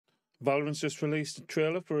Valorant's just released a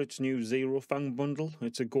trailer for its new Zero Fang bundle.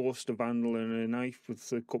 It's a ghost, a vandal, and a knife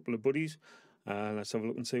with a couple of buddies. Let's have a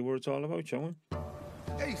look and see what it's all about, shall we?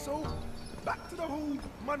 Hey, so back to the whole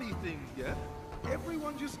money thing, yeah?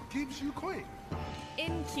 Everyone just gives you coin.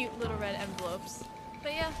 In cute little red envelopes.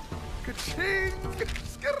 But yeah. Ka-ching!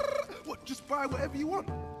 What, just buy whatever you want?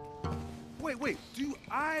 Wait, do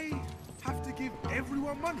I have to give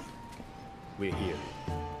everyone money? We're here.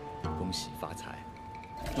 恭喜发财.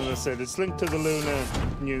 As I said, it's linked to the Lunar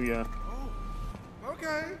New Year. Oh,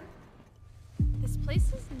 okay. This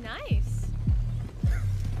place is nice.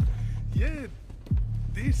 Yeah,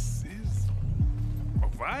 this is a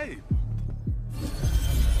vibe.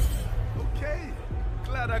 Okay,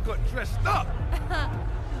 glad I got dressed up.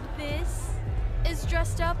 This is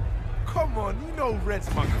dressed up? Come on, you know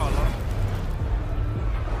red's my color.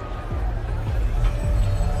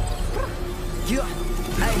 Yeah,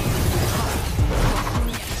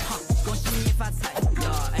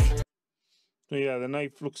 So yeah, the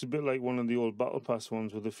knife looks a bit like one of the old Battle Pass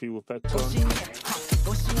ones with a few effects on.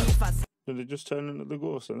 Did it just turn into the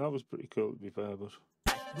ghost? And that was pretty cool, to be fair, but...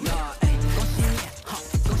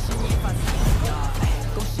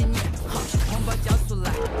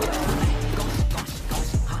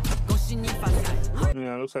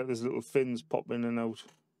 Yeah, it looks like there's little fins pop in and out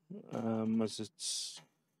as it's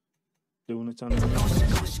doing its own.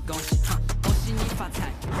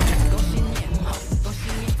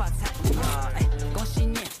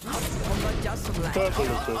 Purple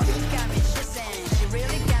looks okay.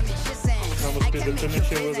 That must be the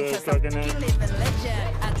finisher with the dragon egg.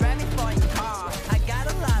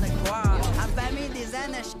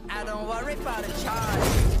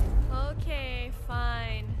 Okay,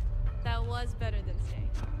 fine. That was better than staying.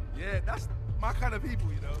 Yeah, that's my kind of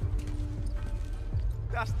people, you know.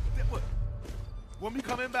 That's what. When we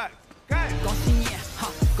coming back, guys.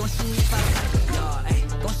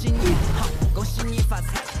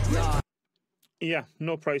 Yeah,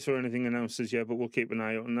 no price or anything announced as yet, but we'll keep an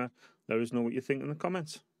eye out on that. Let us know what you think in the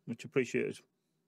comments. Much appreciated.